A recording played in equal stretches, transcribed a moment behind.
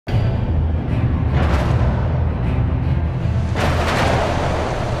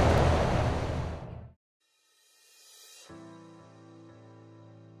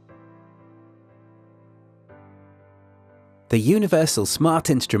The Universal Smart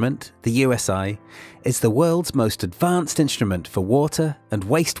Instrument, the USI, is the world's most advanced instrument for water and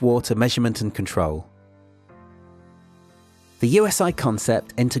wastewater measurement and control. The USI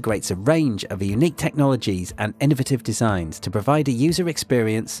concept integrates a range of unique technologies and innovative designs to provide a user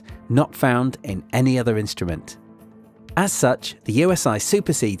experience not found in any other instrument. As such, the USI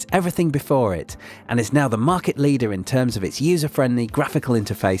supersedes everything before it and is now the market leader in terms of its user-friendly graphical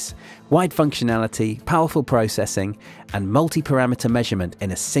interface, wide functionality, powerful processing, and multi-parameter measurement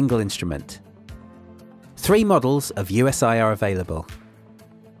in a single instrument. 3 models of USI are available: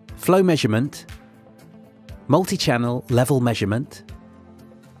 flow measurement, multi-channel level measurement,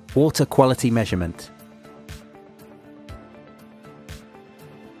 water quality measurement.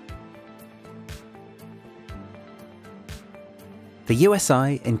 The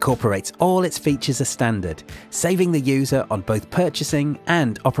USI incorporates all its features as standard, saving the user on both purchasing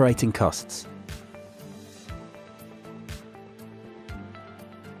and operating costs.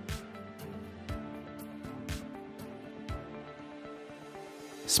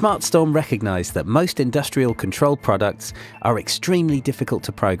 SmartStorm recognised that most industrial control products are extremely difficult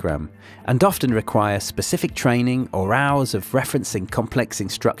to program and often require specific training or hours of referencing complex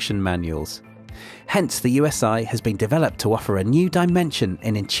instruction manuals. Hence, the USI has been developed to offer a new dimension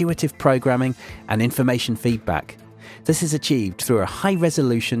in intuitive programming and information feedback. This is achieved through a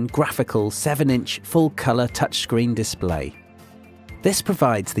high-resolution, graphical 7-inch full-colour touchscreen display. This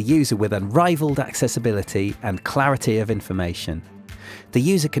provides the user with unrivaled accessibility and clarity of information. The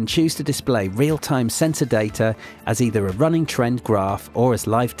user can choose to display real-time sensor data as either a running trend graph or as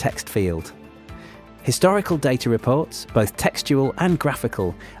live text field. Historical data reports, both textual and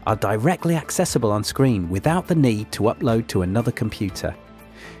graphical, are directly accessible on screen without the need to upload to another computer.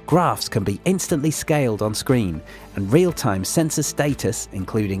 Graphs can be instantly scaled on screen, and real-time sensor status,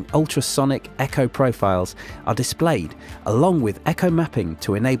 including ultrasonic echo profiles, are displayed, along with echo mapping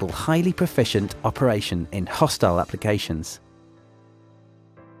to enable highly proficient operation in hostile applications.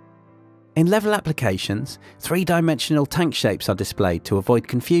 In level applications, 3-dimensional tank shapes are displayed to avoid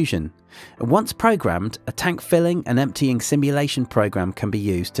confusion. Once programmed, a tank filling and emptying simulation program can be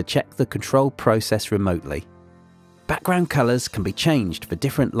used to check the control process remotely. Background colors can be changed for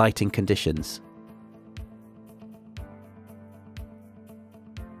different lighting conditions.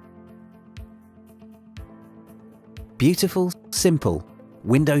 Beautiful, simple.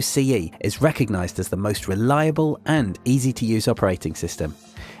 Windows CE is recognized as the most reliable and easy-to-use operating system.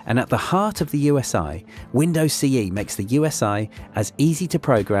 And at the heart of the USI, Windows CE makes the USI as easy to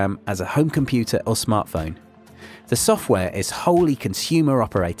program as a home computer or smartphone. The software is wholly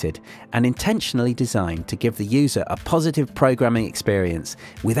consumer-operated and intentionally designed to give the user a positive programming experience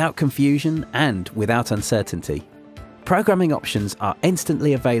without confusion and without uncertainty. Programming options are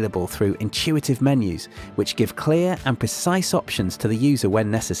instantly available through intuitive menus, which give clear and precise options to the user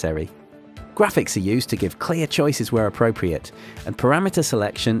when necessary. Graphics are used to give clear choices where appropriate, and parameter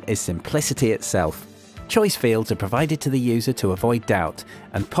selection is simplicity itself. Choice fields are provided to the user to avoid doubt,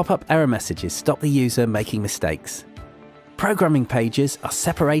 and pop-up error messages stop the user making mistakes. Programming pages are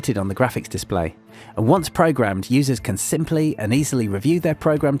separated on the graphics display, and once programmed, users can simply and easily review their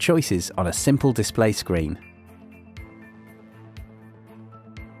program choices on a simple display screen.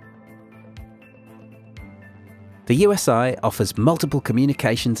 The USI offers multiple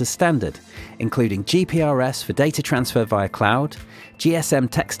communications as standard, including GPRS for data transfer via cloud, GSM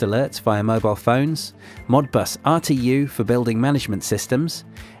text alerts via mobile phones, Modbus RTU for building management systems,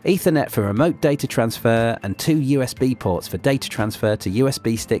 Ethernet for remote data transfer, and 2 USB ports for data transfer to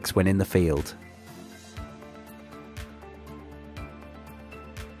USB sticks when in the field.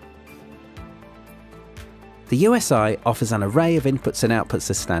 The USI offers an array of inputs and outputs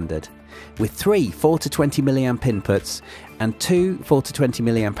as standard, with 3 4 to 20 mA inputs and 2 4 to 20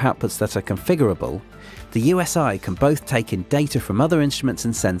 mA outputs that are configurable. The USI can both take in data from other instruments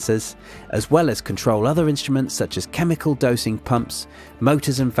and sensors, as well as control other instruments such as chemical dosing pumps,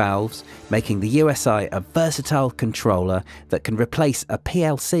 motors and valves, making the USI a versatile controller that can replace a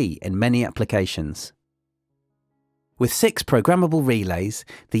PLC in many applications. With 6 programmable relays,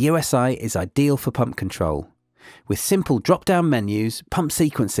 the USI is ideal for pump control. With simple drop-down menus, pump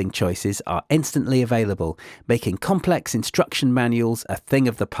sequencing choices are instantly available, making complex instruction manuals a thing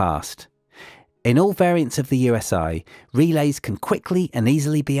of the past. In all variants of the USI, relays can quickly and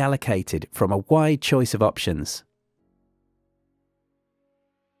easily be allocated from a wide choice of options.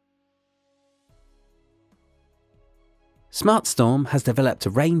 SmartStorm has developed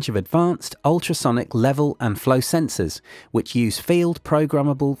a range of advanced ultrasonic level and flow sensors which use field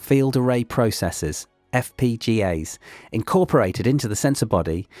programmable field array processors, FPGAs, incorporated into the sensor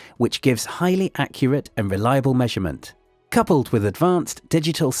body, which gives highly accurate and reliable measurement. Coupled with advanced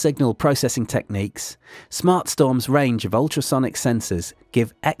digital signal processing techniques, SmartStorm's range of ultrasonic sensors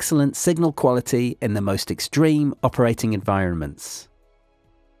give excellent signal quality in the most extreme operating environments.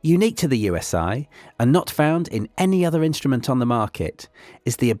 Unique to the USI, and not found in any other instrument on the market,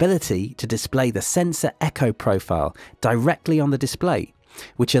 is the ability to display the sensor echo profile directly on the display,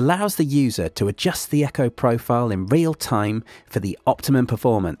 which allows the user to adjust the echo profile in real time for the optimum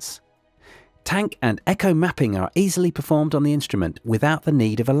performance. Tank and echo mapping are easily performed on the instrument without the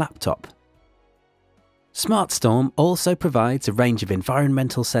need of a laptop. SmartStorm also provides a range of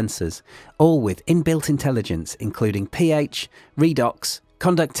environmental sensors, all with inbuilt intelligence including pH, redox,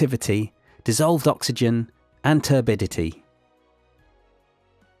 conductivity, dissolved oxygen, and turbidity.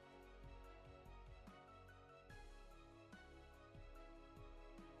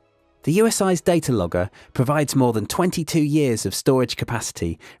 The USI's data logger provides more than 22 years of storage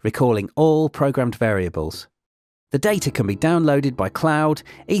capacity, recalling all programmed variables. The data can be downloaded by cloud,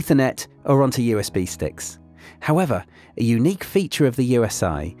 Ethernet, or onto USB sticks. However, a unique feature of the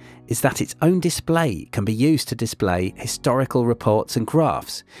USI is that its own display can be used to display historical reports and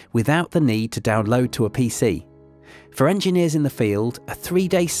graphs without the need to download to a PC. For engineers in the field, a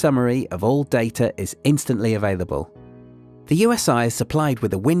 3-day summary of all data is instantly available. The USI is supplied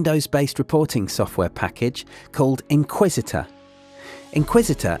with a Windows-based reporting software package called Inquisitor.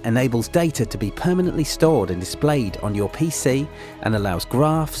 Inquisitor enables data to be permanently stored and displayed on your PC and allows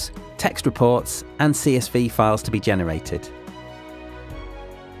graphs, text reports, and CSV files to be generated.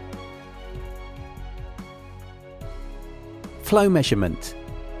 Flow measurement.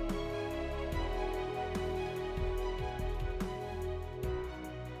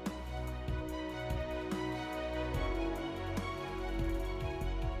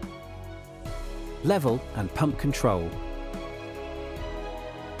 Level and pump control.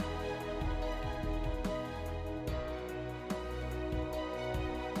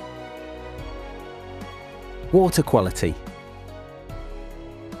 Water quality.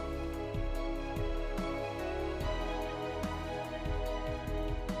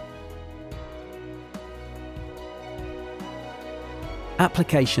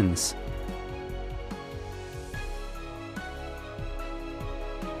 Applications.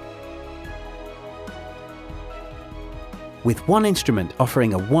 With one instrument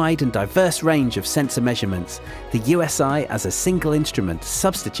offering a wide and diverse range of sensor measurements, the USI as a single instrument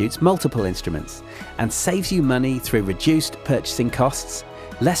substitutes multiple instruments and saves you money through reduced purchasing costs,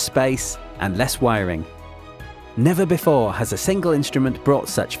 less space, and less wiring. Never before has a single instrument brought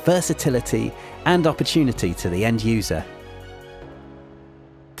such versatility and opportunity to the end user.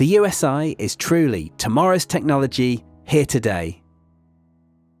 The USI is truly tomorrow's technology here today.